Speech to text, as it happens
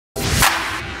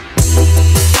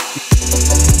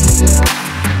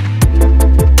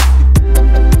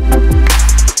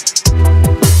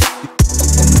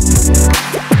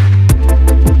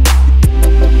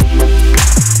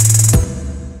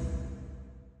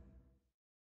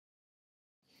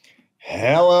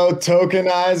Hello,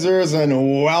 tokenizers,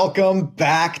 and welcome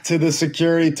back to the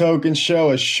Security Token Show.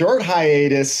 A short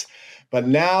hiatus, but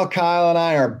now Kyle and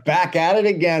I are back at it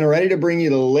again, ready to bring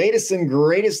you the latest and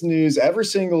greatest news every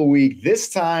single week, this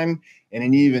time in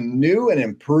an even new and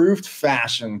improved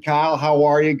fashion. Kyle, how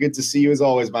are you? Good to see you as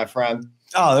always, my friend.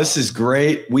 Oh, this is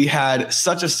great. We had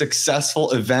such a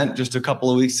successful event just a couple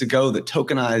of weeks ago, the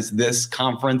Tokenized This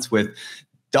conference with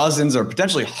dozens or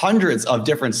potentially hundreds of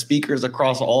different speakers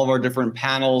across all of our different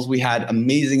panels. We had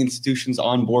amazing institutions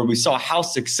on board. We saw how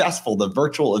successful the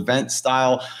virtual event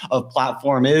style of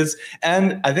platform is.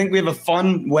 And I think we have a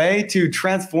fun way to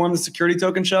transform the Security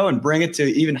Token Show and bring it to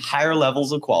even higher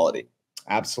levels of quality.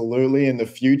 Absolutely. In the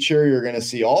future, you're going to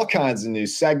see all kinds of new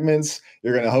segments.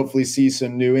 You're going to hopefully see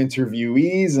some new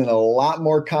interviewees and a lot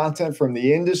more content from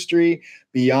the industry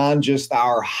beyond just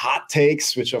our hot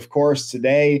takes, which of course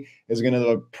today is going to be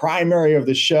the primary of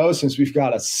the show since we've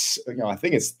got I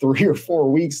think it's 3 or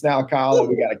 4 weeks now, Kyle, that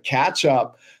we got to catch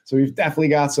up. So we've definitely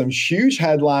got some huge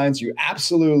headlines you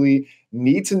absolutely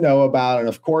need to know about. And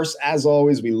of course, as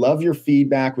always, we love your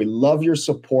feedback. We love your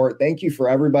support. Thank you for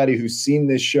everybody who's seen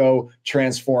this show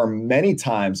transform many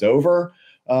times over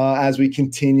as we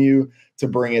continue to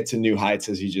bring it to new heights,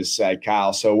 as you just said,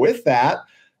 Kyle. So with that,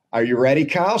 are you ready,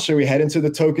 Kyle? Should we head into the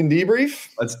token debrief?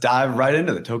 Let's dive right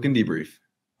into the token debrief.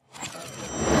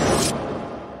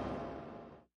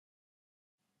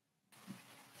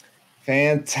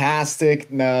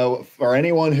 Fantastic. Now, for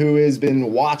anyone who has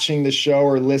been watching the show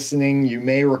or listening, you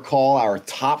may recall our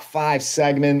top 5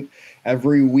 segment.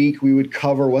 Every week we would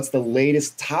cover what's the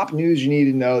latest top news you need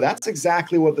to know. That's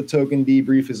exactly what the token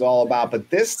debrief is all about.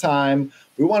 But this time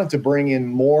we wanted to bring in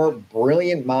more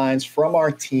brilliant minds from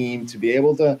our team to be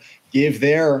able to give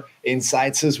their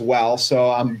insights as well.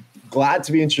 So I'm glad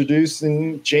to be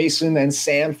introducing Jason and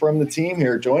Sam from the team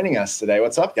here joining us today.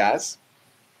 What's up, guys?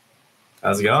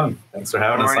 How's it going? Thanks for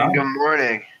having us on. Good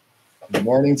morning. Good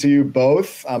morning to you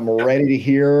both. I'm ready to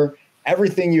hear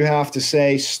everything you have to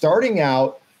say, starting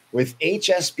out with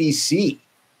HSBC,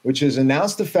 which has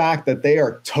announced the fact that they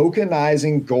are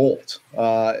tokenizing gold.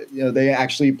 They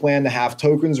actually plan to have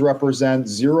tokens represent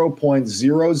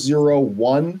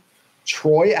 0.001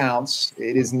 troy ounce.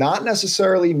 It is not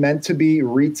necessarily meant to be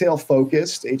retail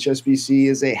focused. HSBC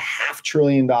is a $500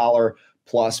 billion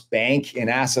plus bank in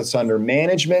assets under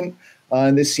management.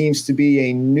 And this seems to be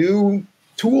a new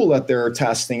tool that they're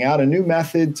testing out, a new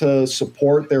method to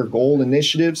support their gold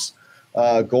initiatives.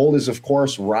 Gold is, of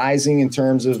course, rising in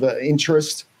terms of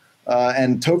interest,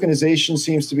 and tokenization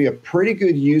seems to be a pretty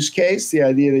good use case. The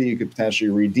idea that you could potentially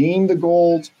redeem the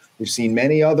gold. We've seen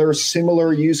many other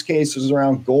similar use cases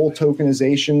around gold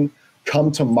tokenization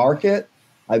come to market.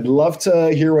 I'd love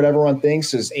to hear what everyone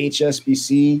thinks. Does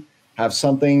HSBC have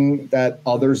something that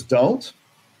others don't?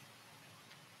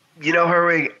 You know,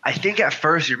 Herwig, I think at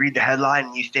first you read the headline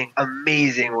and you think,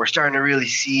 amazing, we're starting to really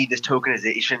see this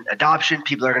tokenization adoption.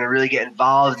 People are going to really get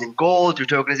involved in gold through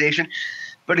tokenization.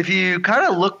 But if you kind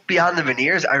of look beyond the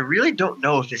veneers, I really don't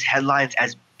know if this headline's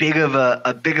as big of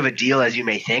a deal as you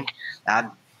may think. An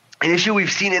issue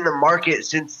we've seen in the market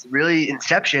since really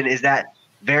inception is that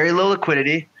very low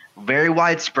liquidity, very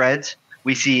wide spreads.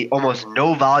 We see almost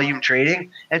no volume trading.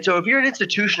 And so if you're an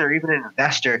institution or even an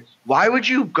investor, why would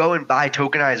you go and buy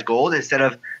tokenized gold instead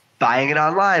of buying it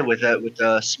online with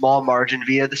a small margin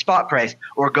via the spot price,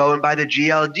 or go and buy the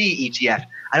GLD ETF?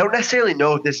 I don't necessarily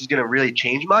know if this is going to really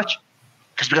change much,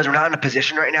 just because we're not in a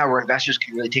position right now where investors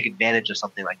can really take advantage of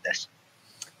something like this.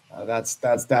 That's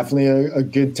definitely a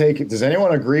good take. Does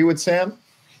anyone agree with Sam?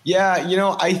 Yeah,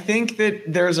 I think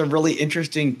that there's a really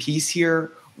interesting piece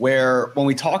here where when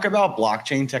we talk about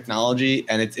blockchain technology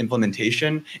and its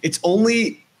implementation, it's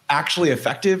only actually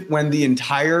effective when the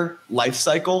entire life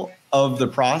cycle of the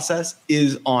process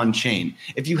is on chain.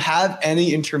 If you have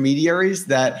any intermediaries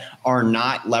that are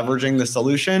not leveraging the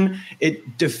solution,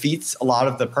 it defeats a lot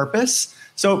of the purpose.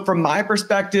 So from my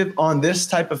perspective on this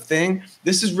type of thing,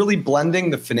 this is really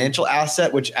blending the financial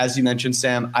asset, which, as you mentioned,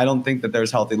 Sam, I don't think that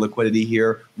there's healthy liquidity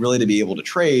here really to be able to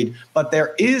trade. But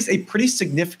there is a pretty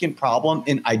significant problem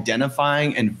in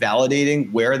identifying and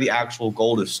validating where the actual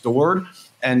gold is stored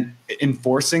and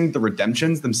enforcing the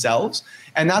redemptions themselves.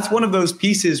 And that's one of those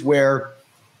pieces where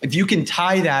if you can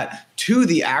tie that to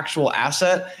the actual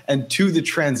asset and to the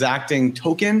transacting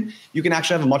token, you can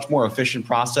actually have a much more efficient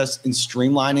process in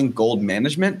streamlining gold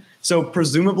management. So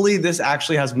presumably this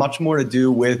actually has much more to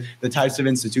do with the types of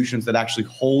institutions that actually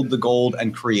hold the gold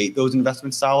and create those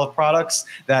investment style of products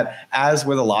that, as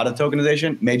with a lot of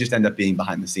tokenization, may just end up being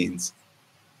behind the scenes.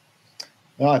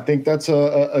 No, I think that's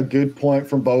a good point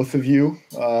from both of you.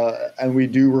 And we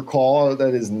do recall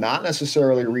that is not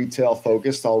necessarily retail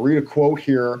focused. I'll read a quote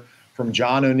here from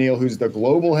John O'Neill, who's the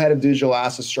global head of digital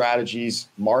asset strategies,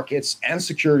 markets, and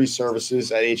security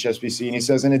services at HSBC. And he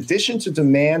says, in addition to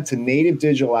demand to native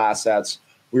digital assets,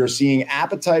 we are seeing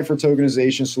appetite for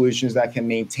tokenization solutions that can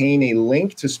maintain a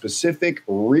link to specific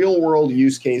real-world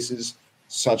use cases,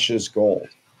 such as gold.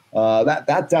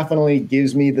 That definitely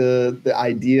gives me the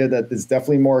idea that it's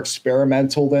definitely more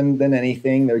experimental than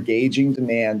anything. They're gauging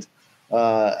demand.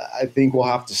 I think we'll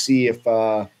have to see if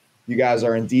you guys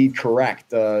are indeed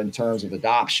correct in terms of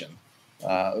adoption.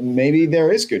 Maybe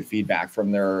there is good feedback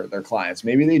from their clients.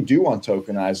 Maybe they do want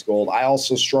tokenized gold. I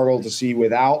also struggle to see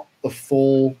without the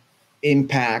full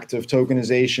impact of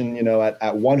tokenization,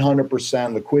 at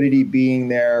 100% liquidity being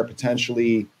there,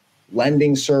 potentially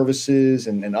lending services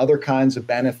and other kinds of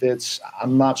benefits.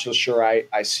 I'm not so sure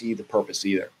I see the purpose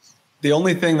either. The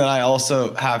only thing that I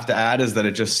also have to add is that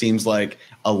it just seems like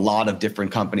a lot of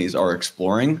different companies are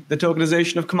exploring the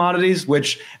tokenization of commodities,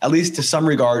 which at least to some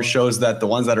regard shows that the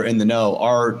ones that are in the know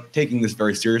are taking this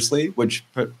very seriously, which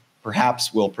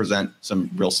perhaps will present some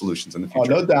real solutions in the future.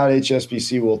 No doubt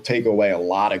HSBC will take away a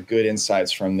lot of good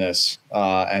insights from this.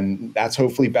 And that's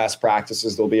hopefully best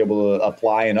practices they'll be able to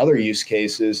apply in other use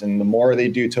cases. And the more they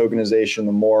do tokenization,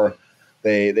 the more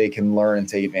they can learn and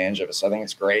take advantage of it. So I think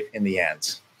it's great in the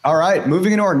end. All right,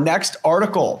 moving into our next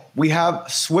article. We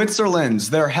have Switzerland's,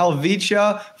 their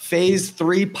Helvetia Phase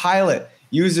 3 pilot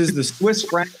uses the Swiss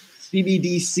franc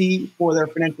CBDC for their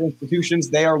financial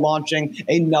institutions. They are launching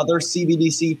another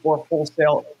CBDC for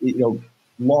wholesale,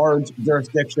 large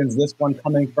jurisdictions, this one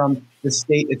coming from the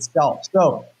state itself.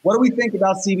 So what do we think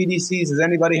about CBDCs? Does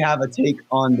anybody have a take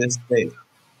on this space?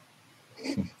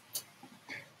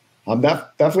 I'm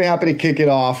definitely happy to kick it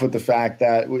off with the fact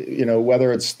that,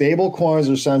 whether it's stable coins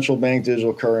or central bank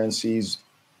digital currencies,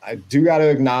 I do got to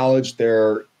acknowledge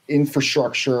their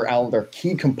infrastructure and their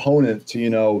key component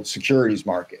to, securities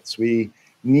markets. We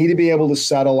need to be able to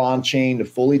settle on chain to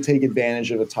fully take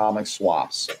advantage of atomic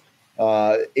swaps.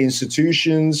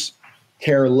 Institutions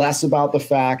care less about the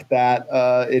fact that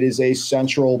it is a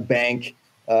central bank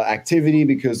activity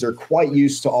because they're quite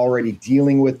used to already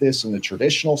dealing with this in the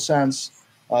traditional sense.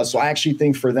 So I actually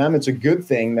think for them, it's a good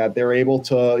thing that they're able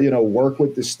to, work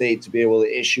with the state to be able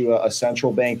to issue a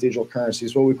central bank digital currency.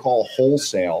 It's what we call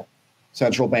wholesale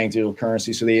central bank digital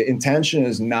currency. So the intention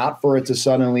is not for it to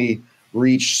suddenly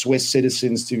reach Swiss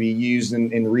citizens to be used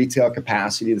in retail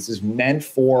capacity. This is meant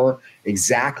for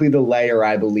exactly the layer,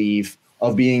 I believe,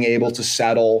 of being able to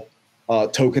settle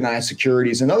tokenized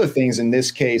securities and other things, in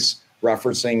this case,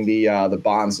 referencing the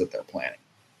bonds that they're planning.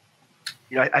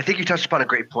 I think you touched upon a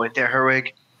great point there,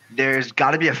 Herwig. There's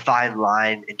got to be a fine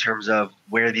line in terms of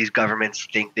where these governments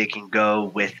think they can go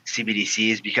with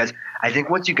CBDCs, because I think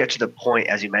once you get to the point,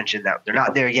 as you mentioned, that they're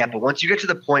not there yet, but once you get to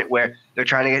the point where they're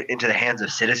trying to get into the hands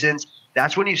of citizens,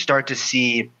 that's when you start to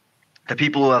see the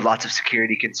people who have lots of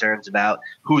security concerns about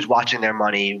who's watching their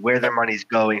money, where their money's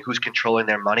going, who's controlling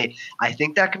their money. I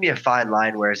think that can be a fine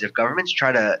line, whereas if governments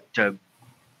try to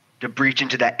breach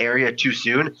into that area too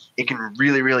soon, it can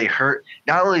really, really hurt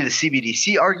not only the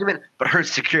CBDC argument, but hurt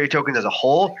security tokens as a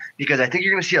whole, because I think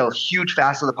you're going to see a huge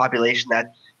facet of the population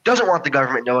that doesn't want the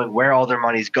government knowing where all their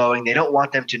money's going. They don't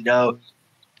want them to know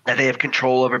that they have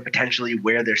control over potentially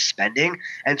where they're spending.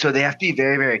 And so they have to be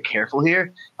very, very careful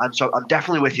here. So I'm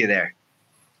definitely with you there.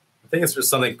 I think it's just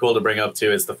something cool to bring up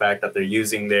too is the fact that they're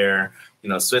using their,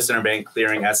 Swiss Interbank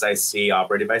Clearing SIC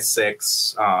operated by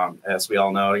SIX. As we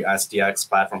all know, the SDX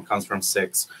platform comes from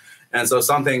SIX. And so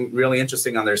something really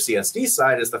interesting on their CSD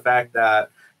side is the fact that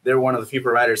they're one of the few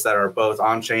providers that are both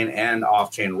on-chain and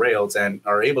off-chain rails and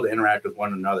are able to interact with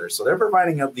one another. So they're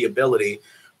providing up the ability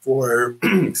for,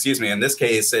 in this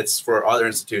case, it's for other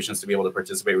institutions to be able to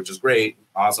participate, which is great.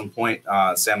 Awesome point,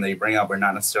 Sam, that you bring up. We're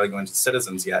not necessarily going to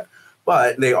citizens yet,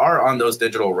 but they are on those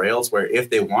digital rails where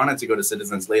if they wanted to go to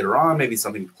citizens later on, maybe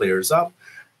something clears up.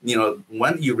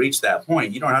 When you reach that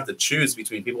point, you don't have to choose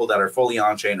between people that are fully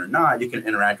on-chain or not. You can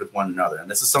interact with one another. And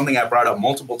this is something I brought up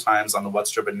multiple times on the What's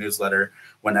Trippin' newsletter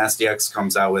when SDX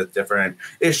comes out with different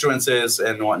issuances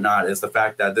and whatnot, is the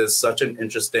fact that this is such an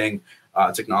interesting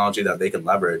technology that they can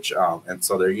leverage. And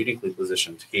so they're uniquely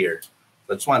positioned here.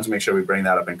 So I just wanted to make sure we bring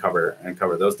that up and cover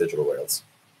those digital rails.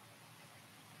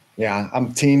 Yeah,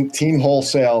 I'm team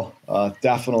wholesale,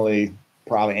 definitely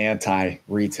probably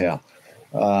anti-retail.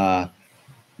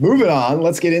 Moving on,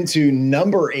 let's get into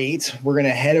number 8. We're going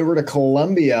to head over to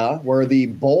Colombia, where the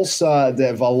Bolsa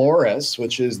de Valores,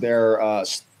 which is their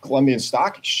Colombian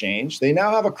stock exchange, they now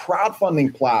have a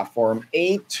crowdfunding platform,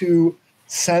 A2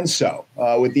 Censo,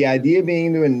 with the idea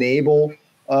being to enable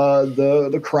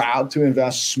the crowd to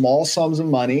invest small sums of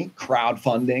money,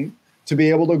 crowdfunding, to be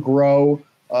able to grow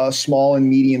small and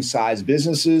medium-sized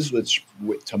businesses, which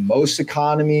to most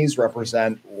economies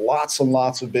represent lots and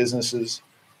lots of businesses.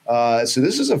 So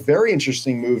this is a very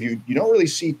interesting move. You don't really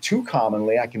see too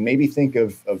commonly. I can maybe think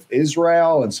of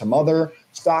Israel and some other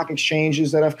stock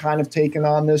exchanges that have kind of taken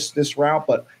on this route,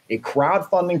 but a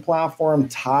crowdfunding platform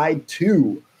tied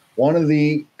to one of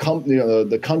the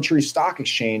country's stock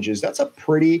exchanges, that's a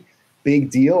pretty big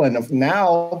deal. And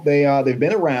now they've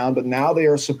been around, but now they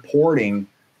are supporting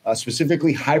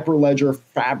specifically Hyperledger,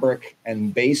 Fabric,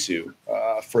 and Besu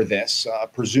for this,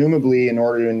 presumably in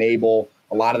order to enable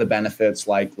a lot of the benefits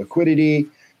like liquidity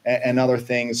and other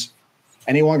things.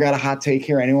 Anyone got a hot take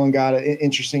here? Anyone got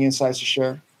interesting insights to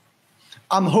share?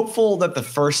 I'm hopeful that the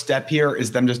first step here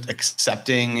is them just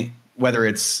accepting whether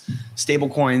it's stable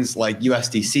coins like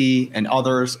USDC and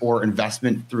others or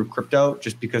investment through crypto,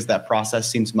 just because that process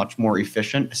seems much more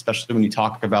efficient, especially when you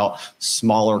talk about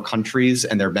smaller countries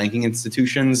and their banking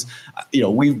institutions.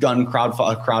 We've done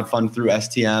crowdfund through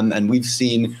STM, and we've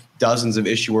seen dozens of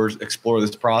issuers explore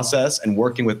this process, and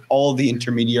working with all the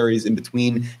intermediaries in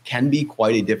between can be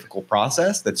quite a difficult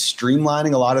process. That's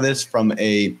streamlining a lot of this from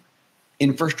a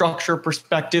infrastructure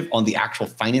perspective on the actual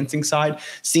financing side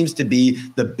seems to be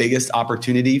the biggest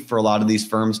opportunity for a lot of these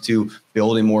firms to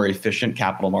build a more efficient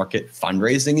capital market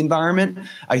fundraising environment.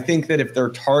 I think that if they're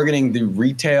targeting the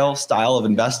retail style of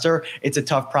investor, it's a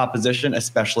tough proposition,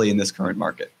 especially in this current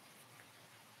market.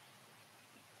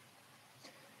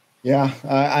 Yeah,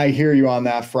 I hear you on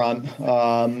that front.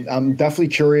 I'm definitely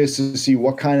curious to see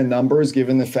what kind of numbers,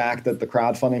 given the fact that the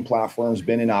crowdfunding platform has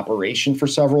been in operation for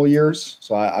several years.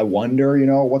 So I wonder,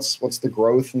 what's the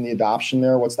growth and the adoption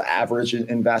there? What's the average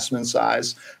investment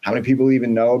size? How many people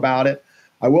even know about it?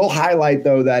 I will highlight,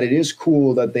 though, that it is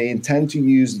cool that they intend to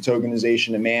use the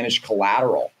tokenization to manage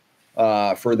collateral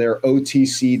for their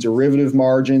OTC derivative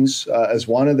margins as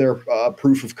one of their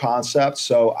proof of concepts.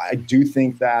 So I do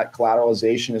think that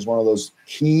collateralization is one of those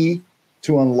key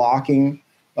to unlocking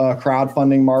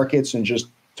crowdfunding markets and just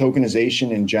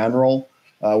tokenization in general.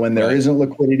 When there isn't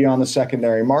liquidity on the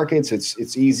secondary markets,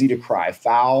 it's easy to cry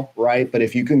foul, right? But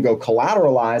if you can go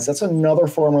collateralize, that's another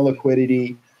form of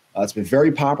liquidity. It's been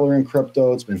very popular in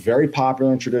crypto. It's been very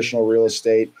popular in traditional real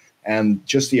estate. And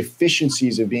just the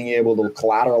efficiencies of being able to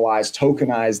collateralize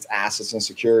tokenized assets and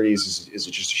securities is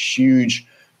just a huge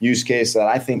use case that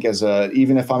I think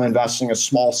even if I'm investing a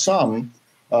small sum,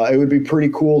 it would be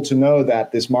pretty cool to know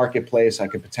that this marketplace, I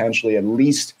could potentially at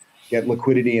least get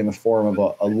liquidity in the form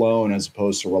of a loan as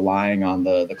opposed to relying on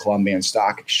the Colombian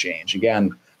stock exchange. Again,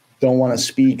 don't want to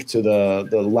speak to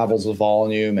the levels of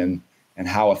volume and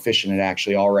how efficient it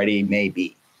actually already may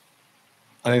be.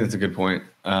 I think that's a good point.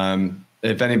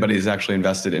 If anybody's actually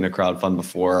invested in a crowdfund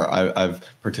before, I've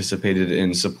participated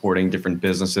in supporting different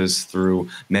businesses through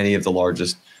many of the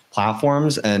largest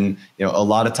platforms. And, a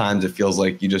lot of times it feels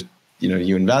like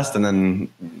you invest and then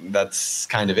that's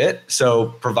kind of it. So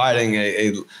providing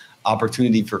a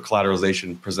opportunity for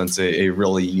collateralization presents a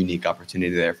really unique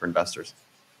opportunity there for investors.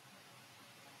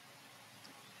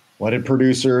 What did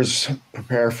producers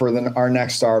prepare for our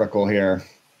next article here?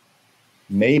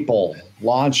 Maple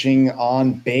launching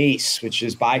on Base, which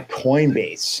is by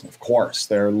Coinbase, of course,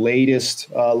 their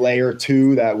latest layer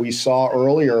 2 that we saw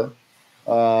earlier.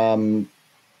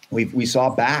 We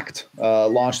saw Backed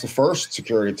launch the first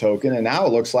security token, and now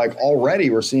it looks like already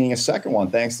we're seeing a second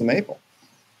one thanks to Maple.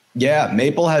 Yeah,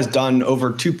 Maple has done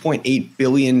over $2.8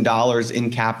 billion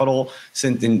in capital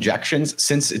since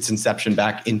its inception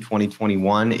back in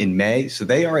 2021 in May. So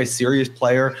they are a serious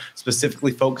player,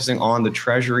 specifically focusing on the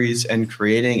treasuries and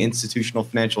creating institutional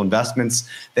financial investments.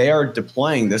 They are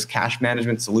deploying this cash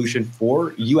management solution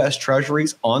for U.S.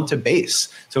 treasuries onto Base.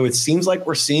 So it seems like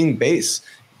we're seeing Base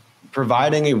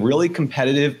providing a really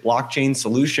competitive blockchain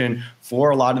solution for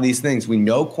a lot of these things. We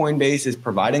know Coinbase is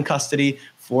providing custody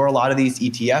for a lot of these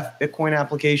ETF Bitcoin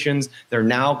applications. They're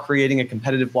now creating a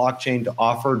competitive blockchain to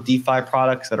offer DeFi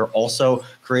products that are also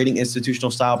creating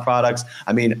institutional style products.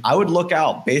 I mean, I would look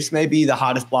out. Base may be the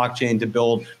hottest blockchain to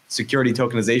build security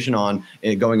tokenization on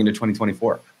going into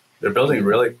 2024. They're building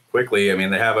really quickly. I mean,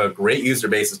 they have a great user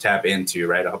base to tap into,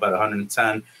 right? About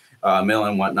 110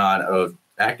 million whatnot of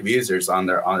active users on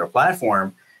their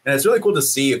platform. And it's really cool to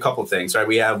see a couple of things, right?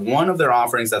 We have one of their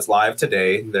offerings that's live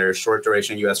today, their short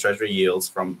duration U.S. Treasury yields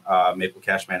from Maple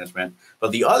Cash Management.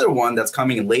 But the other one that's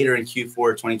coming later in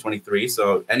Q4 2023,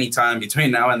 so anytime between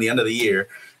now and the end of the year,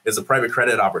 is a private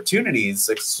credit opportunities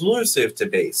exclusive to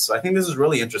Base. So I think this is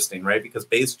really interesting, right? Because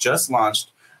Base just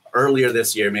launched earlier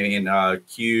this year, maybe in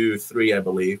Q3, I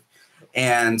believe,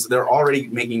 And they're already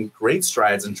making great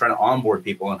strides in trying to onboard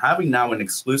people, and having now an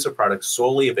exclusive product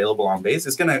solely available on Base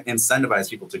is going to incentivize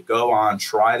people to go on,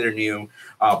 try their new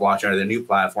blockchain or their new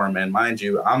platform. And mind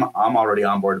you, I'm already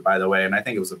onboarded, by the way, and I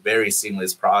think it was a very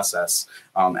seamless process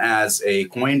as a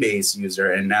Coinbase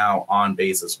user and now on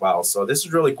Base as well. So this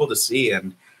is really cool to see,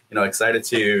 and excited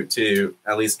to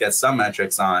at least get some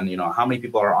metrics on how many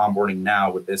people are onboarding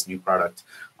now with this new product.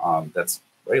 That's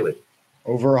greatly.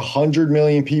 Over 100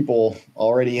 million people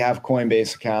already have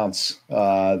Coinbase accounts.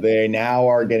 They now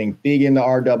are getting big into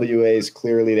RWAs.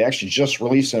 Clearly, they actually just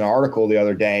released an article the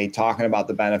other day talking about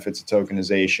the benefits of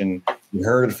tokenization. You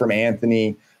heard it from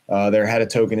Anthony, their head of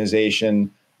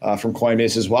tokenization, from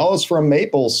Coinbase, as well as from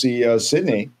Maple CEO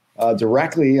Sydney,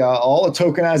 directly. All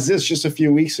tokenized this just a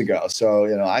few weeks ago.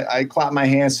 So, I clap my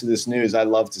hands to this news. I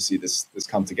love to see this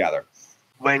come together.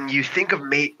 When you think of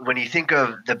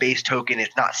the base token,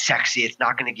 it's not sexy. It's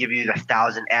not going to give you the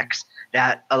 1000x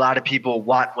that a lot of people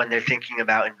want when they're thinking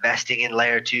about investing in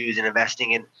layer 2s and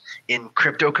investing in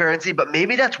cryptocurrency. But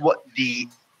maybe that's what the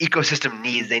ecosystem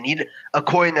needs. They need a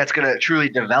coin that's going to truly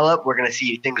develop. We're going to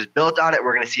see things built on it.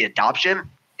 We're going to see adoption.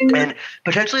 And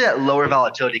potentially that lower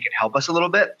volatility could help us a little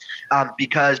bit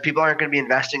because people aren't going to be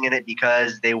investing in it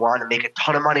because they want to make a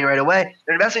ton of money right away.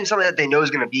 They're investing in something that they know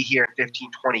is going to be here in 15,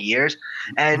 20 years.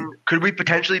 And could we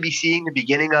potentially be seeing the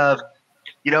beginning of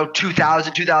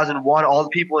 2000, 2001, all the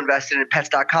people invested in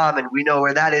pets.com, and we know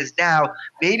where that is now.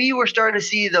 Maybe we're starting to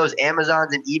see those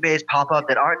Amazons and eBays pop up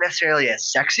that aren't necessarily as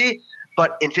sexy,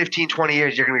 but in 15, 20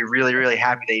 years, you're going to be really, really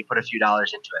happy that you put a few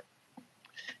dollars into it.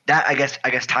 That, I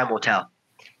guess time will tell.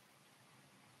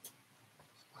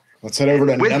 Let's head over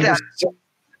to numbers.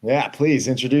 Yeah, please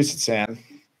introduce it, Sam.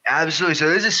 Absolutely. So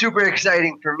this is super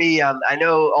exciting for me. I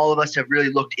know all of us have really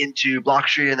looked into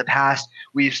Blockstream in the past.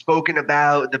 We've spoken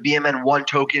about the BMN1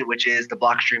 token, which is the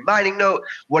Blockstream mining note.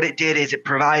 What it did is it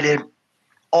provided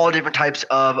all different types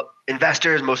of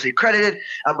investors, mostly accredited,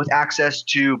 with access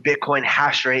to Bitcoin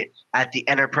hash rate at the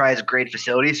enterprise grade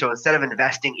facility. So instead of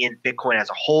investing in Bitcoin as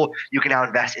a whole, you can now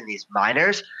invest in these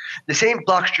miners. The same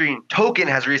Blockstream token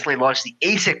has recently launched the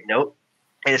ASIC note,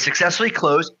 and it's successfully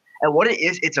closed. And what it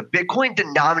is, it's a Bitcoin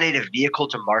denominated vehicle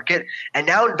to market. And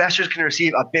now investors can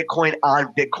receive a Bitcoin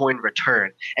on Bitcoin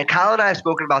return. And Kyle and I have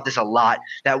spoken about this a lot,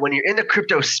 that when you're in the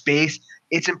crypto space,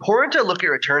 it's important to look at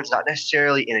returns not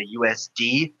necessarily in a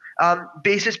USD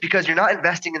basis because you're not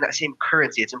investing in that same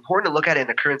currency. It's important to look at it in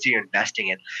the currency you're investing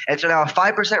in. And so now a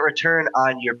 5% return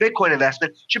on your Bitcoin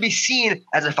investment should be seen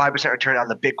as a 5% return on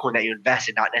the Bitcoin that you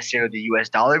invested, not necessarily the US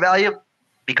dollar value,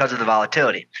 because of the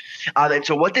volatility. And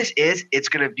so what this is, it's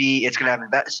going to have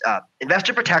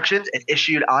investor protections. It's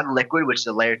issued on Liquid, which is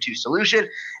a layer 2 solution. And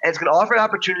it's going to offer an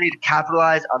opportunity to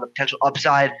capitalize on the potential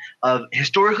upside of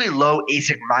historically low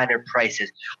ASIC miner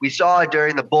prices. We saw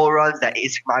during the bull runs that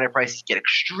ASIC miner prices get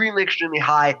extremely, extremely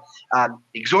high,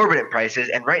 exorbitant prices.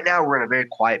 And right now we're in a very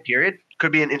quiet period.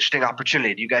 Could be an interesting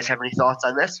opportunity. Do you guys have any thoughts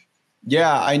on this?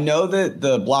 Yeah, I know that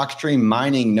the Blockstream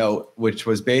mining note, which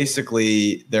was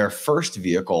basically their first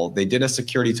vehicle, they did a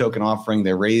security token offering.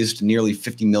 They raised nearly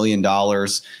 $50 million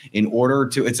in order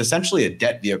to, it's essentially a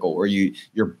debt vehicle where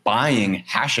you're buying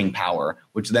hashing power,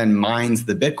 which then mines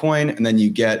the Bitcoin, and then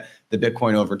you get the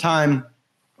Bitcoin over time.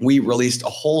 We released a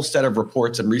whole set of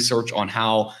reports and research on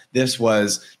how this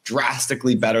was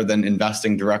drastically better than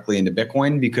investing directly into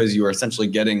Bitcoin because you are essentially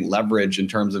getting leverage in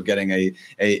terms of getting a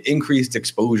increased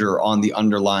exposure on the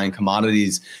underlying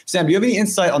commodities. Sam, do you have any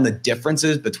insight on the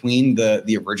differences between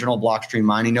the original Blockstream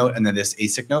mining note and then this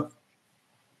ASIC note?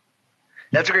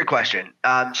 That's a great question.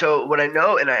 So what I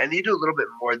know, and I need to do a little bit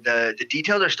more, the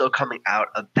details are still coming out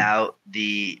about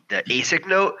the ASIC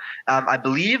note. I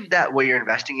believe that what you're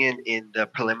investing in the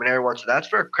preliminary one, so that's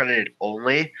for accredited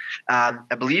only. I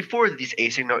believe for this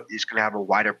ASIC note is going to have a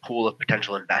wider pool of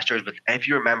potential investors. But if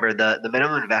you remember, the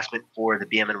minimum investment for the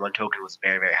BMN1 token was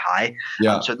very, very high.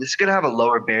 Yeah. So this is going to have a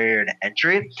lower barrier to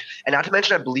entry. And not to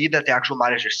mention, I believe that the actual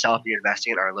miners yourself that you're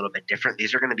investing in are a little bit different.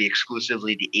 These are going to be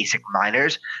exclusively the ASIC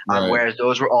miners, whereas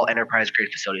those were all enterprise grade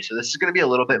facilities. So this is going to be a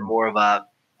little bit more of a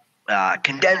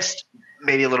condensed,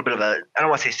 maybe a little bit of a, I don't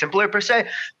want to say simpler per se,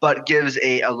 but gives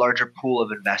a larger pool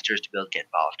of investors to be able to get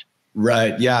involved.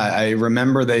 Right. Yeah. I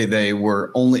remember they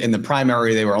were only in the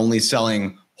primary, they were only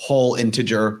selling whole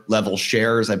integer level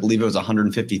shares. I believe it was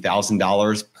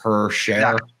 $150,000 per share.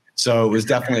 Exactly. So it was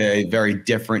definitely a very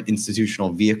different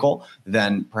institutional vehicle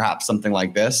than perhaps something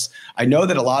like this. I know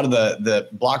that a lot of the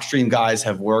Blockstream guys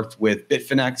have worked with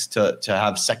Bitfinex to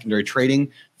have secondary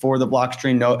trading for the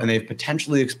Blockstream note, and they've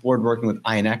potentially explored working with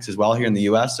INX as well here in the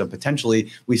US. So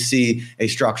potentially we see a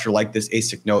structure like this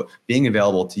ASIC note being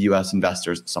available to US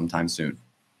investors sometime soon.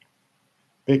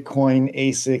 Bitcoin,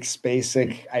 ASICs,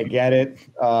 BASIC, I get it.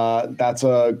 That's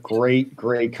a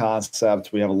great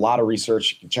concept. We have a lot of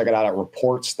research. You can check it out at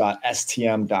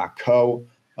reports.stm.co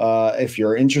if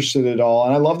you're interested at all.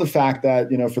 And I love the fact that,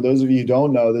 for those of you who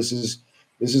don't know, this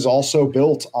is also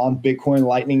built on Bitcoin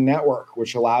Lightning Network,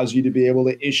 which allows you to be able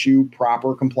to issue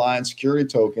proper compliant security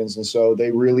tokens. And so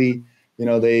they really,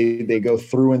 they go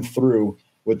through and through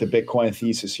with the Bitcoin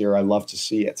thesis here. I love to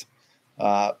see it.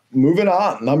 Moving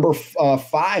on, number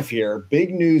 5 here,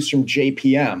 big news from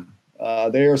JPM.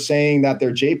 They are saying that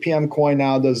their JPM coin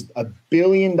now does $1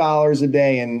 billion a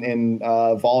day in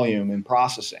volume and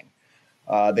processing.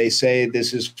 They say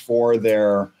this is for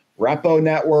their repo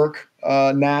network,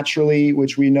 naturally,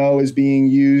 which we know is being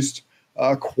used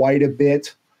quite a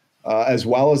bit, as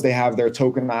well as they have their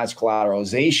tokenized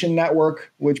collateralization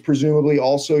network, which presumably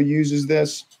also uses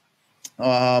this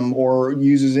or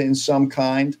uses it in some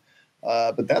kind.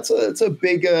 But it's a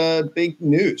big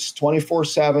news.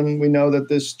 24/7. We know that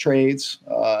this trades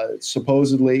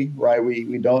supposedly, right?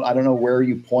 I don't know where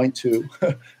you point to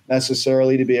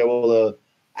necessarily to be able to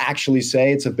actually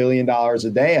say it's $1 billion a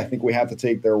day. I think we have to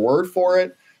take their word for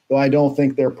it, though I don't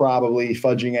think they're probably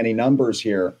fudging any numbers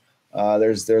here.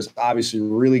 There's obviously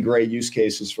really great use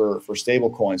cases for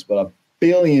stable coins, but $1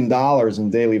 billion in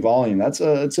daily volume, it's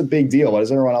a big deal. What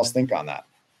does everyone else think on that?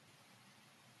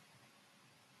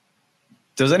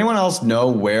 Does anyone else know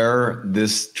where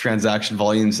this transaction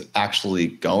volume's actually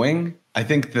going? I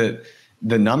think that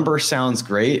the number sounds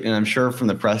great, and I'm sure from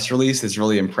the press release it's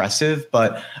really impressive,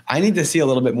 but I need to see a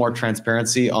little bit more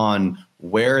transparency on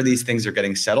where these things are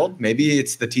getting settled. Maybe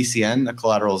it's the TCN, the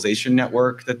collateralization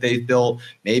network that they've built.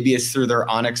 Maybe it's through their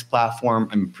Onyx platform.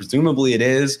 I mean, presumably it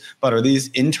is, but are these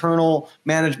internal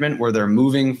management where they're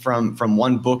moving from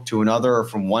one book to another or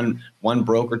from one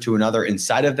broker to another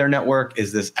inside of their network?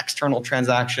 Is this external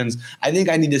transactions? I think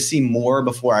I need to see more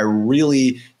before I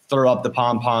really throw up the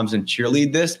pom-poms and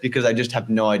cheerlead this, because I just have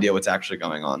no idea what's actually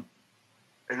going on.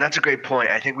 And that's a great point.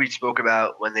 I think we spoke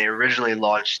about when they originally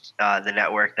launched the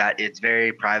network that it's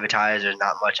very privatized. There's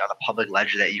not much on a public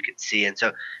ledger that you can see. And so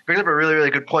it brings up a really, really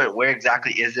good point. Where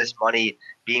exactly is this money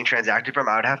being transacted from?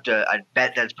 I'd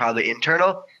bet that's probably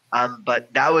internal.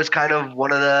 But that was kind of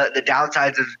one of the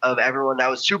downsides of everyone that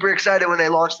was super excited when they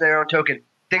launched their own token.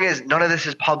 Thing is, none of this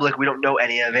is public. We don't know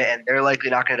any of it, and they're likely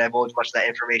not going to divulge much of that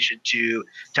information to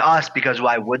us, because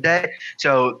why would they?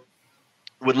 So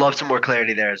would love some more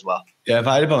clarity there as well. Yeah, if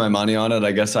I had to put my money on it,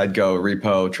 I guess I'd go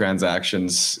repo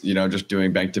transactions, just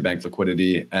doing bank-to-bank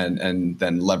liquidity and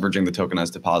then leveraging the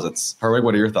tokenized deposits. Herwig,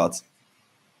 what are your thoughts?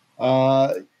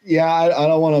 Yeah, I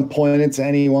don't want to point it to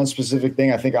any one specific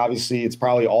thing. I think obviously it's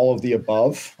probably all of the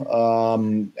above.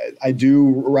 I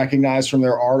do recognize from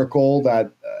their article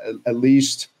that at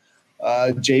least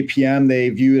JPM, they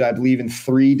viewed, I believe, in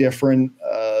 3 different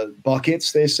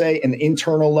buckets, they say: an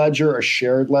internal ledger, a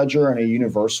shared ledger, and a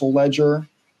universal ledger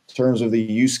in terms of the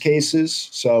use cases.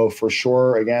 So for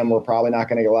sure, again, we're probably not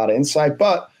going to get a lot of insight,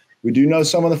 but we do know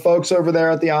some of the folks over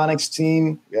there at the Onyx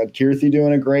team. We had Kirthi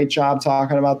doing a great job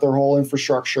talking about their whole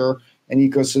infrastructure and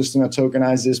ecosystem that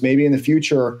tokenized this. Maybe in the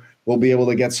future, we'll be able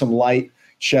to get some light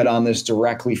shed on this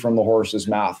directly from the horse's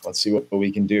mouth. Let's see what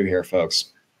we can do here, folks.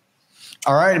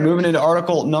 All right, moving into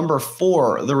article number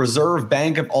 4, the Reserve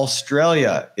Bank of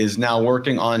Australia is now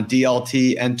working on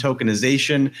DLT and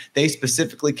tokenization. They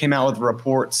specifically came out with a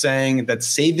report saying that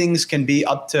savings can be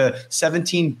up to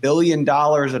 $17 billion in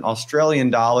Australian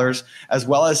dollars, as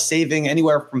well as saving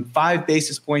anywhere from 5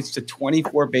 basis points to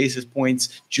 24 basis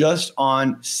points just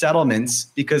on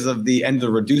settlements because of the end of the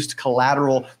reduced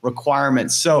collateral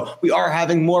requirements. So we are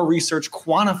having more research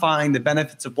quantifying the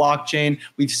benefits of blockchain.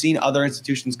 We've seen other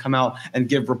institutions come out and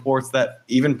give reports that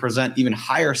even present even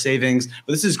higher savings.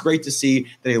 But this is great to see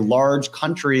that a large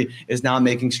country is now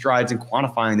making strides in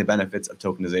quantifying the benefits of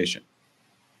tokenization.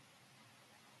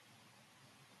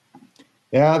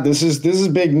 Yeah, this is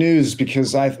big news,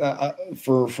 because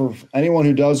for anyone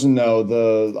who doesn't know,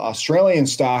 the Australian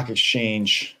Stock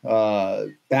Exchange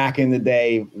back in the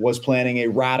day was planning a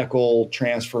radical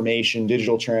transformation,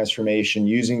 digital transformation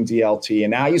using DLT,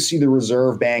 and now you see the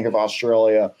Reserve Bank of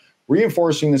Australia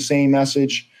reinforcing the same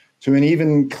message to an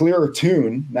even clearer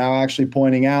tune. Now actually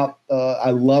pointing out,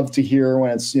 I love to hear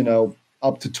when it's,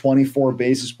 up to 24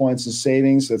 basis points in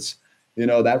savings. That's,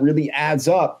 that really adds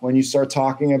up when you start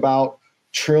talking about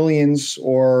trillions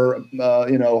or,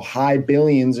 high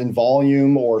billions in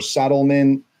volume or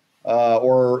settlement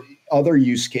or other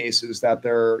use cases that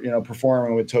they're,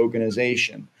 performing with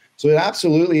tokenization. So it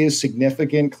absolutely is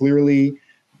significant. Clearly,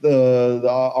 the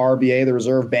RBA, the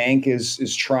Reserve Bank,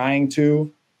 is trying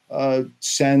to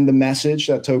send the message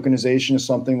that tokenization is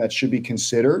something that should be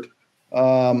considered.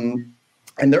 And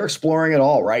they're exploring it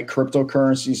all, right?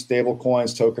 Cryptocurrency, stable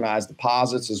coins, tokenized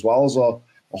deposits, as well as a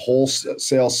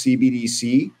wholesale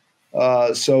CBDC.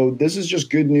 So this is just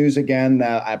good news again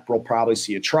that we'll probably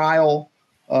see a trial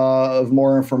of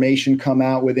more information come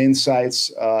out with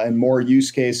insights and more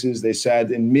use cases. They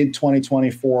said in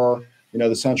mid-2024,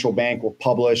 the central bank will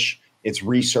publish its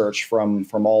research from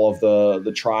all of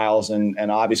the trials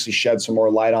and obviously shed some more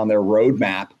light on their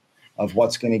roadmap of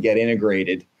what's going to get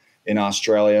integrated in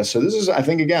Australia. So this is, I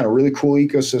think, again, a really cool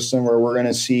ecosystem where we're going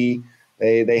to see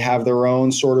they have their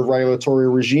own sort of regulatory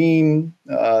regime.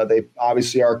 They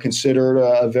obviously are considered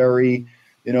a very,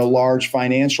 large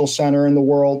financial center in the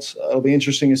world. It'll be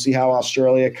interesting to see how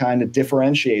Australia kind of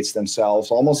differentiates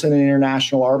themselves, almost in an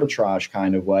international arbitrage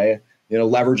kind of way,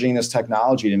 leveraging this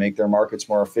technology to make their markets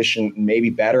more efficient and maybe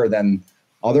better than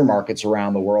other markets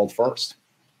around the world first.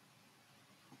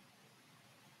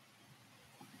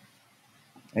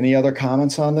 Any other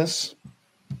comments on this?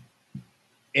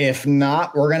 If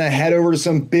not, we're going to head over to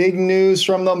some big news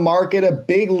from the market. A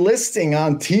big listing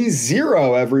on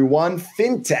T0, everyone.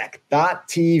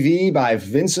 Fintech.tv by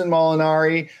Vincent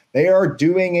Molinari. They are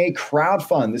doing a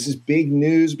crowdfund. This is big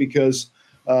news because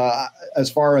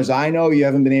as far as I know, you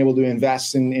haven't been able to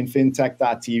invest in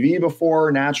Fintech.tv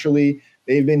before. Naturally,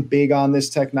 they've been big on this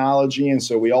technology, and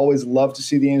so we always love to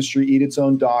see the industry eat its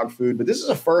own dog food. But this is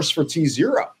a first for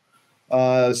T0.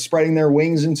 Spreading their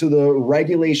wings into the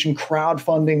regulation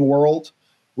crowdfunding world,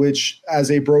 which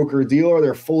as a broker dealer,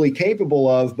 they're fully capable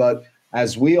of. But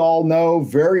as we all know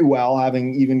very well,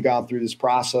 having even gone through this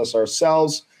process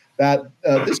ourselves, that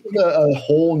this is a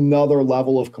whole nother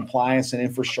level of compliance and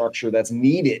infrastructure that's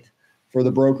needed for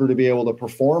the broker to be able to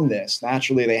perform this.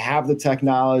 Naturally, they have the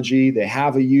technology, they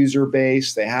have a user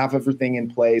base, they have everything in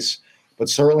place, but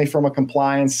certainly from a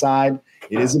compliance side,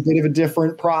 it is a bit of a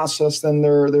different process than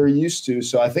they're used to.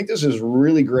 So I think this is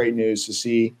really great news to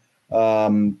see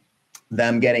them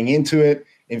getting into it.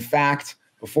 In fact,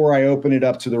 before I open it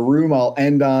up to the room, I'll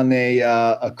end on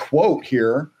a quote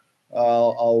here.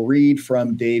 I'll read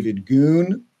from David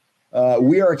Goon.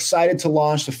 We are excited to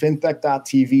launch the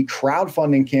Fintech.tv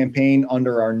crowdfunding campaign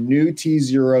under our new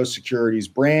T0 Securities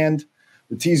brand.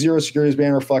 The T0 Securities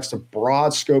brand reflects the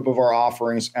broad scope of our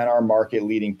offerings and our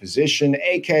market-leading position,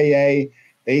 aka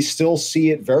they still see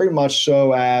it very much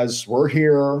so as we're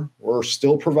here, we're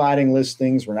still providing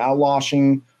listings, we're now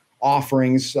launching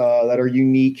offerings that are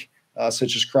unique,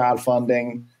 such as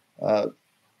crowdfunding.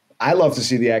 I love to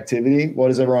see the activity. What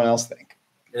does everyone else think?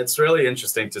 It's really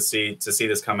interesting to see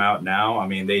this come out now. I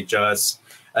mean, they just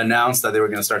announced that they were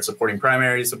going to start supporting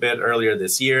primaries a bit earlier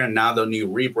this year, and now the new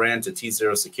rebrand to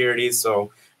T0 Securities.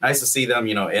 So nice to see them,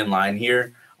 in line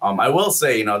here. I will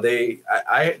say,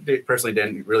 I personally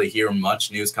didn't really hear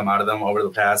much news come out of them over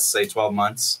the past, say, 12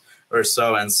 months or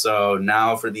so. And so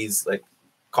now for these,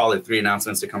 call it 3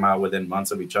 announcements to come out within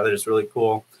months of each other is really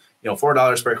cool.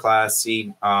 $4 per class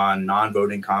seat on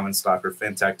non-voting common stock or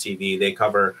Fintech TV. They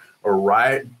cover a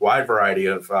wide variety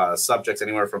of subjects,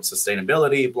 anywhere from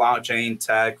sustainability, blockchain,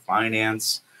 tech,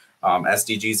 finance,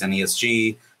 SDGs, and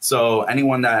ESG. So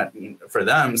anyone that, for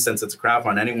them, since it's a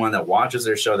crowdfund, anyone that watches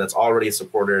their show that's already a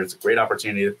supporter, it's a great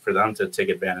opportunity for them to take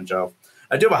advantage of.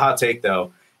 I do have a hot take,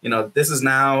 though. This is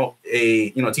now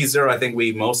T0, I think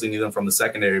we mostly knew them from the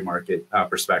secondary market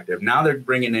perspective. Now they're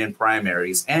bringing in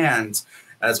primaries. And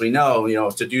as we know,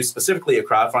 to do specifically a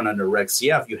crowdfund under Reg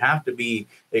CF, you have to be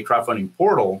a crowdfunding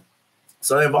portal.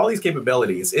 So they have all these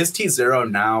capabilities. Is T0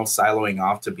 now siloing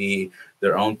off to be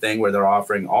their own thing where they're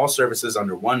offering all services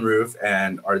under one roof?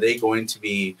 And are they going to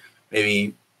be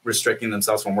maybe restricting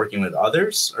themselves from working with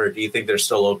others? Or do you think they're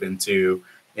still open to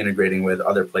integrating with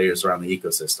other players around the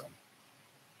ecosystem?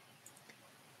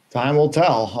 Time will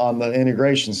tell on the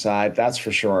integration side, that's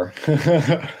for sure.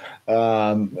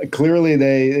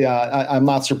 Clearly, I'm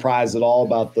not surprised at all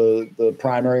about the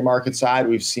primary market side.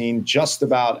 We've seen just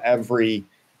about every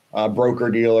broker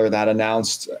dealer that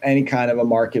announced any kind of a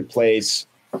marketplace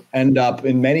end up,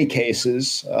 in many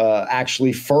cases,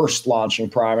 actually first launching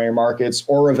primary markets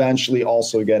or eventually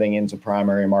also getting into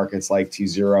primary markets like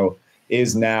T0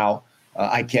 is now.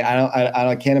 I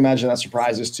can't imagine that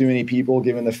surprises too many people,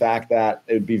 given the fact that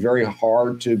it would be very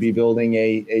hard to be building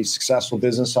a successful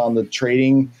business on the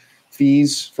trading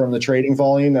fees from the trading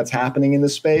volume that's happening in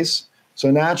this space. So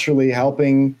naturally,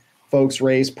 helping folks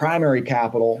raise primary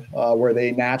capital, where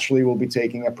they naturally will be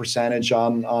taking a percentage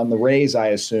on the raise, I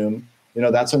assume,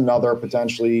 that's another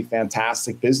potentially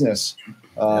fantastic business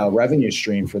revenue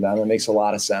stream for them. It makes a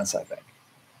lot of sense, I think.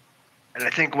 And I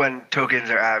think when tokens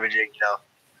are averaging,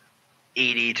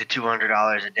 $80 to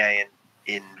 $200 a day, and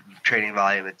in trading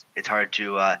volume, it's hard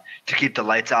to keep the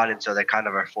lights on, and so they kind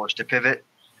of are forced to pivot.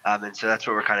 And so that's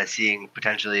what we're kind of seeing.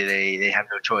 Potentially, they have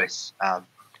no choice.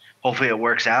 Hopefully, it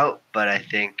works out, but I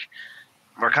think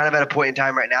we're kind of at a point in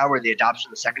time right now where the adoption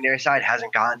on the secondary side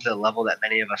hasn't gotten to the level that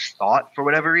many of us thought for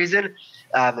whatever reason.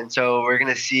 And so we're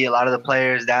going to see a lot of the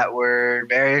players that were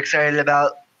very excited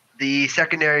about the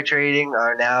secondary trading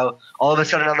are now all of a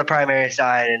sudden on the primary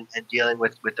side and dealing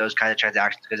with those kind of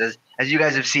transactions. Because as you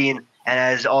guys have seen, and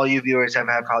as all you viewers have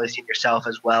probably seen yourself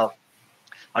as well,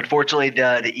 unfortunately,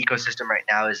 the ecosystem right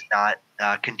now is not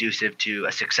conducive to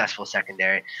a successful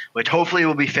secondary, which hopefully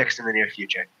will be fixed in the near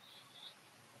future.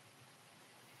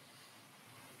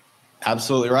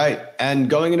 Absolutely right. And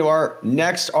going into our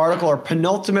next article, our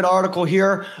penultimate article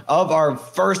here of our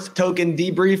first token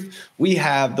debrief, we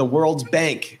have the World's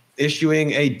Bank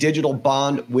issuing a digital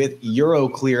bond with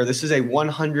Euroclear. This is a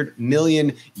 100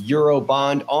 million euro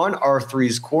bond on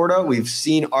R3's quota. We've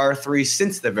seen R3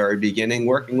 since the very beginning,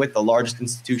 working with the largest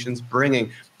institutions,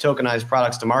 bringing tokenized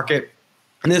products to market.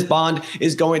 And this bond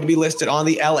is going to be listed on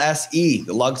the LSE,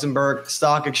 the Luxembourg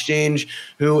Stock Exchange,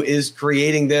 who is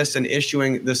creating this and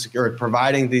issuing this or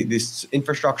providing this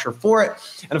infrastructure for it.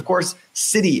 And of course,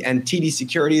 Citi and TD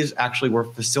Securities actually were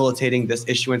facilitating this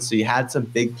issuance. So you had some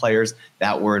big players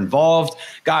that were involved.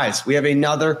 Guys, we have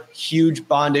another huge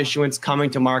bond issuance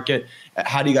coming to market.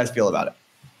 How do you guys feel about it?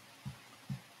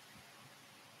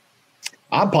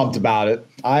 I'm pumped about it.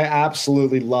 I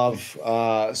absolutely love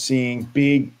seeing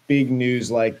big news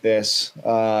like this.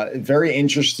 Very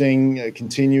interesting,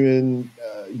 continuing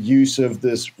use of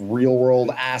this real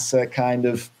world asset kind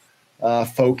of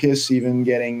focus, even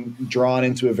getting drawn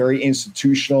into a very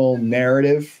institutional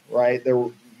narrative, right?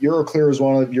 Euroclear is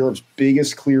one of Europe's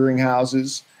biggest clearing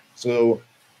houses. So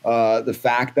the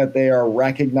fact that they are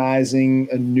recognizing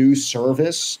a new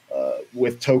service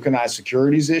with tokenized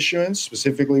securities issuance,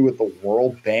 specifically with the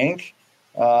World Bank,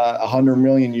 100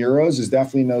 million euros is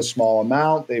definitely no small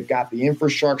amount. They've got the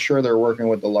infrastructure. They're working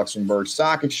with the Luxembourg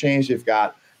Stock Exchange. They've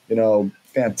got,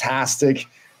 fantastic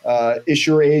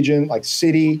issuer agent like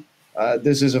Citi.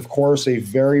 This is, of course, a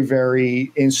very,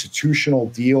 very institutional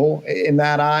deal in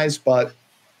that eyes, but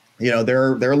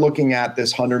they're looking at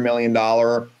this $100 million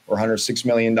or $106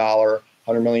 million,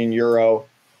 100 million euro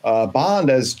bond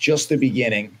as just the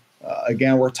beginning.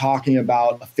 Again, we're talking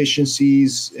about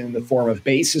efficiencies in the form of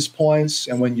basis points.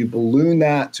 And when you balloon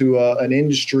that to an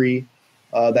industry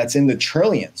that's in the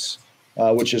trillions,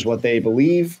 which is what they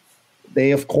believe,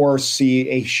 they, of course, see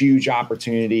a huge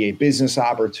opportunity, a business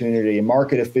opportunity, a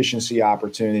market efficiency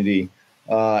opportunity.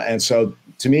 And so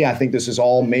to me, I think this is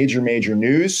all major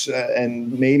news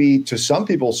and maybe to some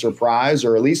people's surprise,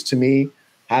 or at least to me,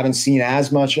 haven't seen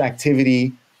as much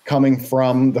activity coming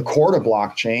from the Corda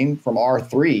blockchain, from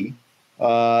R3.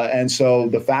 And so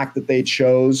the fact that they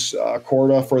chose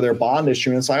Corda for their bond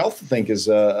issuance, I also think is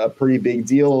a pretty big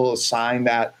deal, a sign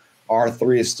that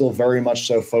R3 is still very much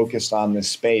so focused on this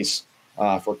space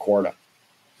for Corda.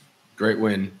 Great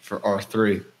win for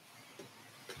R3.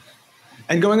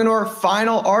 And going into our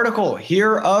final article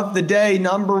here of the day,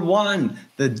 number one,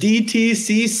 the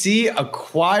DTCC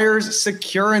acquires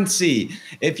Securrency.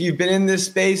 If you've been in this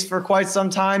space for quite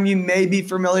some time, you may be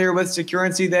familiar with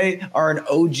Securrency. They are an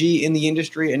OG in the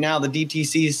industry, and now the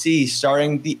DTCC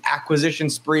starting the acquisition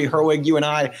spree. Herwig, you and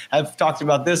I have talked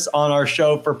about this on our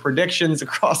show for predictions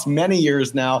across many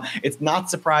years now. It's not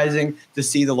surprising to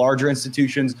see the larger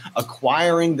institutions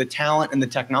acquiring the talent and the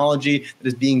technology that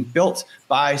is being built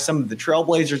by some of the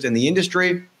trailblazers in the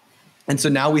industry. And so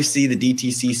now we see the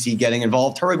DTCC getting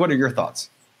involved. Herwig, what are your thoughts?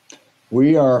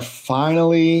 We are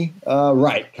finally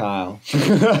right, Kyle.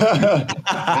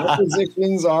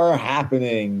 Acquisitions are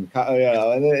happening.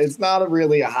 And it's not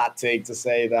really a hot take to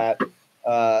say that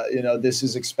this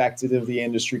is expected of the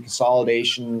industry.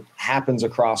 Consolidation happens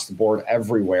across the board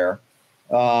everywhere.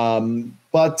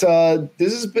 But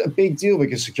this is a big deal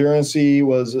because Securrency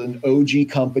was an OG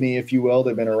company, if you will.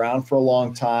 They've been around for a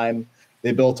long time.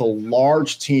 They built a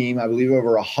large team, I believe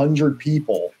over 100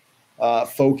 people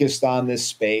focused on this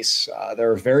space.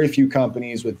 There are very few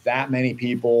companies with that many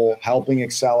people helping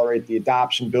accelerate the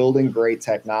adoption, building great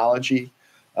technology,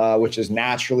 which is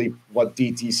naturally what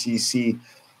DTCC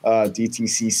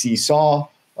saw.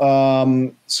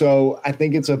 So I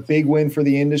think it's a big win for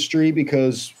the industry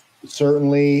because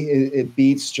certainly it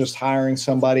beats just hiring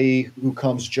somebody who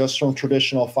comes just from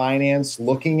traditional finance,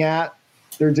 looking at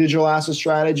their digital asset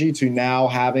strategy, to now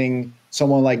having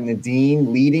someone like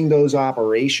Nadine leading those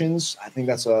operations. I think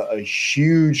that's a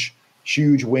huge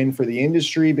win for the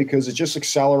industry because it just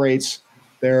accelerates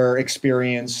their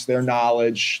experience, their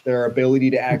knowledge, their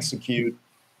ability to execute.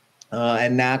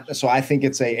 So I think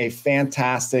it's a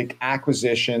fantastic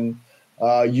acquisition.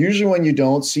 Usually when you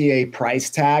don't see a price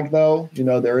tag, though,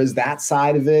 there is that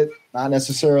side of it, not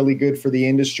necessarily good for the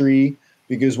industry,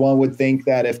 because one would think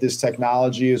that if this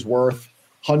technology is worth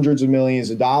hundreds of millions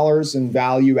of dollars in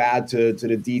value add to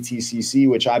the DTCC,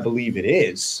 which I believe it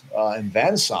is, and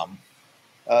then some,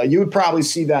 you would probably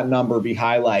see that number be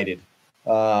highlighted.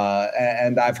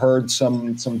 And I've heard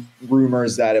some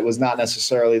rumors that it was not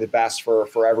necessarily the best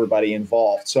for everybody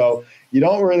involved. So you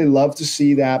don't really love to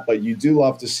see that, but you do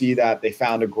love to see that they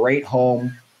found a great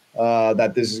home,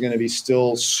 that this is going to be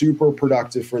still super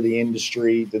productive for the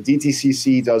industry. The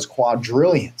DTCC does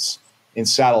quadrillions in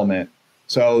settlement.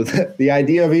 So the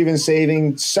idea of even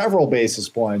saving several basis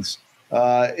points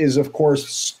is, of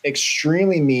course,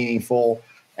 extremely meaningful.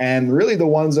 And really the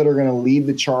ones that are going to lead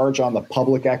the charge on the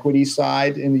public equity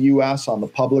side in the U.S., on the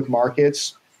public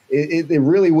markets, it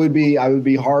really would be, I would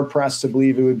be hard pressed to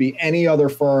believe it would be any other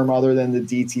firm other than the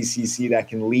DTCC that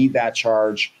can lead that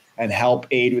charge and help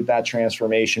aid with that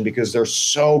transformation, because they're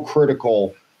so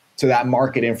critical to that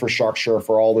market infrastructure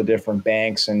for all the different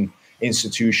banks and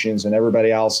institutions and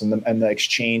everybody else and the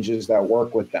exchanges that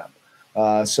work with them.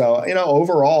 So,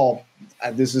 overall,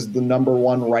 this is the number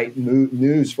one right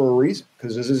news for a reason,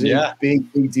 because this is a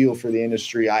big deal for the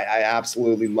industry. I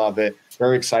absolutely love it.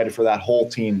 Very excited for that whole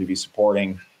team to be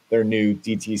supporting their new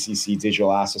DTCC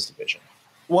digital assets division.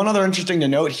 One other interesting to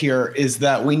note here is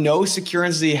that we know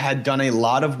Securrency had done a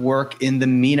lot of work in the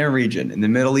MENA region, in the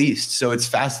Middle East. So it's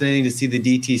fascinating to see the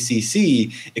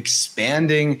DTCC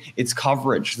expanding its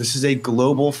coverage. This is a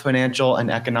global financial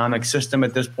and economic system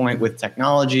at this point, with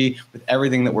technology, with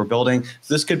everything that we're building.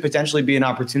 So this could potentially be an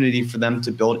opportunity for them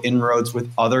to build inroads with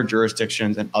other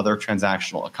jurisdictions and other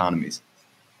transactional economies.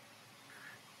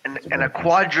 And $2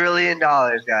 quadrillion,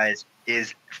 guys,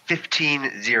 is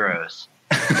 15 zeros.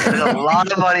 There's a lot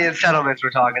of money in settlements we're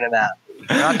talking about.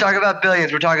 We're not talking about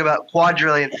billions. We're talking about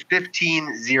quadrillions,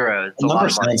 15 zeros. The number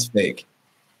sounds fake.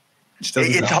 It's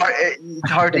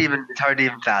hard to even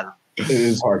fathom. It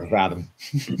is hard to fathom.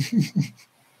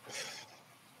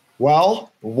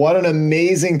 Well, what an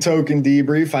amazing token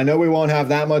debrief. I know we won't have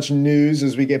that much news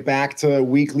as we get back to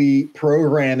weekly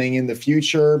programming in the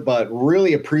future, but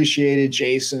really appreciated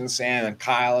Jason, Sam, and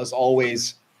Kyle, as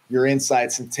always, your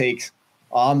insights and takes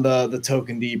on the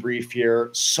token debrief here.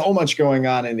 So much going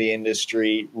on in the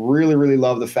industry. Really, really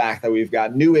love the fact that we've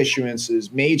got new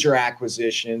issuances, major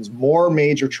acquisitions, more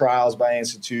major trials by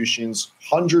institutions,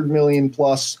 $100 million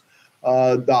plus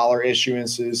dollar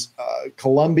issuances,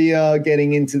 Colombia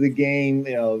getting into the game.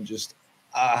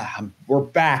 We're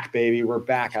back, baby. We're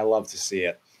back. I love to see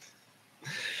it.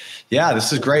 Yeah,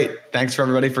 this is great. Thanks for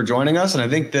everybody for joining us. And I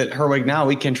think that, Herwig, now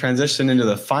we can transition into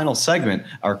the final segment,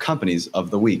 our companies of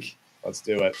the week. Let's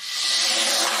do it.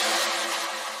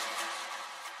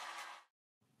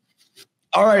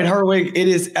 All right, Herwig, it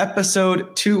is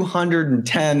episode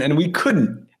 210, and we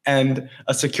couldn't end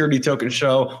a security token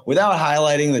show without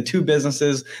highlighting the two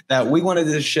businesses that we wanted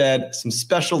to shed some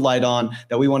special light on,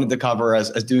 that we wanted to cover as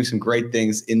doing some great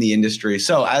things in the industry.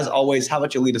 So as always, how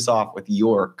about you lead us off with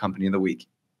your company of the week?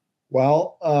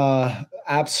 Well,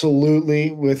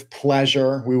 absolutely, with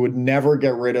pleasure. We would never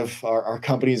get rid of our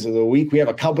companies of the week. We have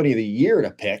a company of the year to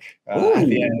pick at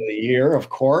the end of the year, of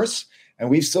course. And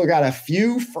we've still got a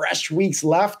few fresh weeks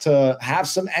left to have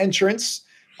some entrants,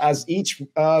 as each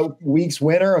week's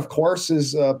winner, of course,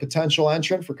 is a potential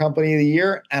entrant for company of the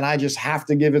year. And I just have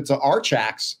to give it to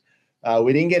Archax.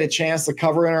 We didn't get a chance to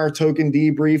cover in our token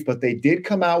debrief, but they did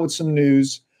come out with some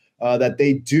news that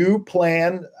they do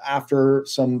plan, after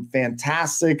some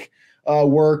fantastic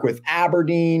work with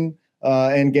Aberdeen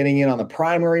and getting in on the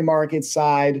primary market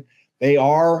side. They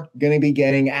are going to be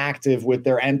getting active with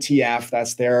their MTF.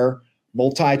 That's their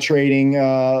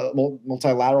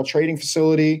multilateral trading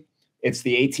facility. It's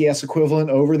the ATS equivalent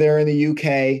over there in the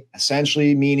UK,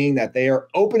 essentially meaning that they are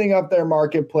opening up their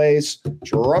marketplace,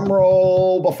 drum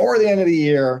roll, before the end of the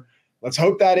year. Let's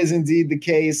hope that is indeed the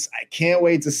case. I can't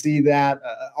wait to see that.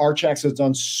 Archax has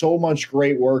done so much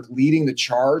great work leading the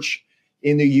charge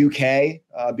in the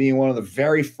UK, being one of the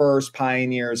very first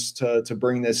pioneers to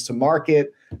bring this to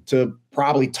market, to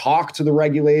probably talk to the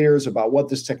regulators about what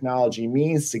this technology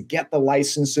means, to get the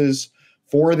licenses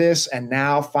for this. And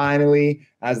now finally,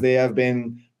 as they have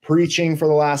been preaching for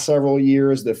the last several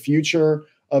years, the future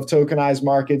of tokenized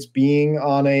markets being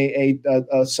on a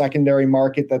secondary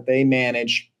market that they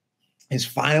manage is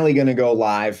finally going to go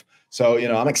live. So,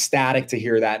 I'm ecstatic to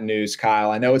hear that news,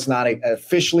 Kyle. I know it's not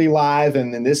officially live,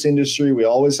 and in this industry, we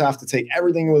always have to take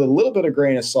everything with a little bit of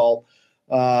grain of salt.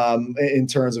 in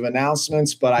terms of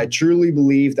announcements, but I truly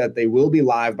believe that they will be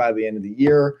live by the end of the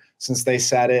year since they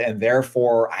said it. And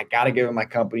therefore, I got to give it my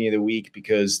company of the week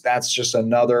because that's just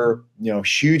another,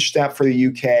 huge step for the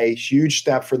UK, huge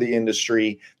step for the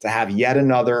industry to have yet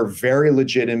another very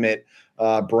legitimate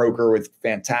broker with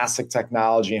fantastic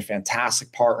technology and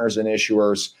fantastic partners and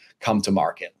issuers come to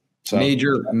market. So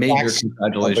major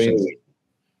congratulations.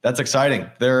 That's exciting.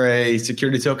 They're a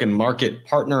security token market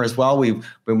partner as well. We've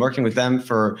been working with them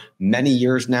for many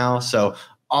years now. So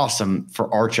awesome for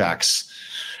Archax.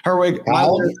 Herwig, my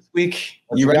one this week,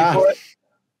 you ready for it?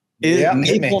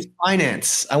 Is Maple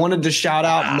Finance. I wanted to shout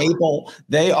out Maple.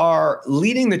 They are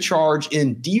leading the charge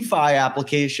in DeFi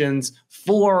applications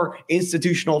for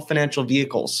institutional financial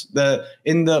vehicles.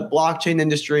 In the blockchain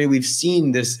industry, we've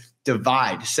seen this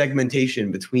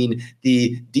segmentation between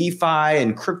the DeFi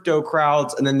and crypto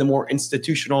crowds and then the more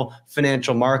institutional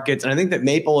financial markets. And I think that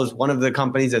Maple is one of the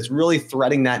companies that's really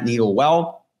threading that needle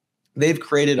well. They've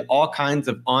created all kinds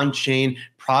of on-chain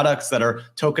products that are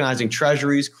tokenizing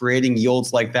treasuries, creating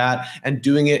yields like that, and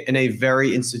doing it in a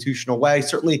very institutional way,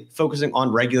 certainly focusing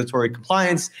on regulatory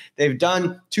compliance. They've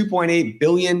done $2.8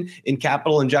 billion in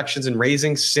capital injections and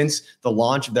raising since the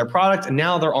launch of their product, and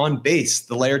now they're on Base,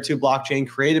 the layer 2 blockchain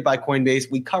created by Coinbase.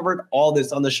 We covered all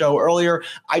this on the show earlier.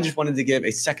 I just wanted to give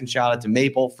a second shout out to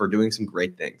Maple for doing some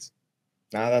great things.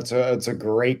 That's a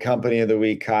great company of the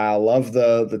week, Kyle. Love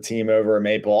the team over at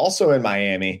Maple, also in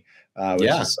Miami, which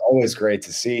is always great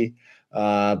to see.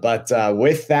 But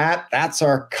with that, that's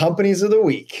our companies of the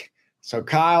week. So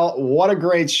Kyle, what a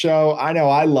great show. I know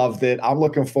I loved it. I'm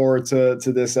looking forward to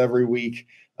this every week,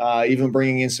 even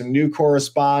bringing in some new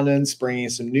correspondents, bringing in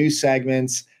some new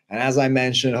segments. And as I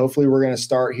mentioned, hopefully we're going to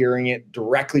start hearing it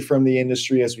directly from the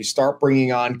industry as we start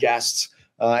bringing on guests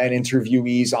and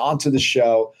interviewees onto the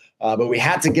show. But we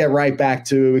had to get right back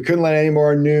to it. We couldn't let any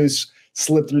more news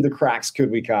slip through the cracks, could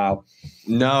we, Kyle?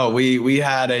 No, we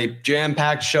had a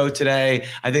jam-packed show today.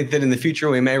 I think that in the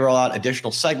future, we may roll out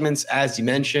additional segments, as you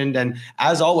mentioned. And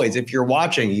as always, if you're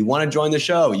watching, you want to join the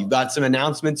show, you've got some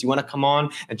announcements, you want to come on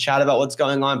and chat about what's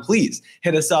going on, please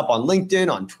hit us up on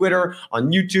LinkedIn, on Twitter,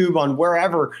 on YouTube, on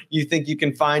wherever you think you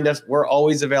can find us. We're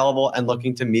always available and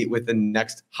looking to meet with the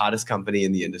next hottest company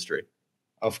in the industry.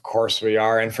 Of course we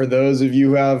are. And for those of you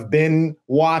who have been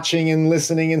watching and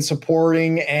listening and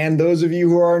supporting, and those of you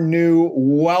who are new,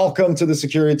 welcome to the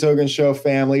Security Token Show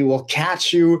family. We'll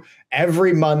catch you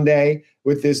every Monday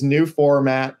with this new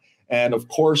format. And of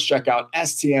course, check out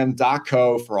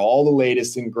stm.co for all the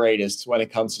latest and greatest when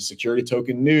it comes to security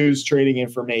token news, trading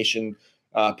information,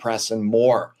 press, and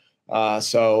more.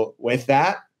 So with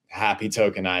that, happy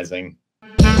tokenizing.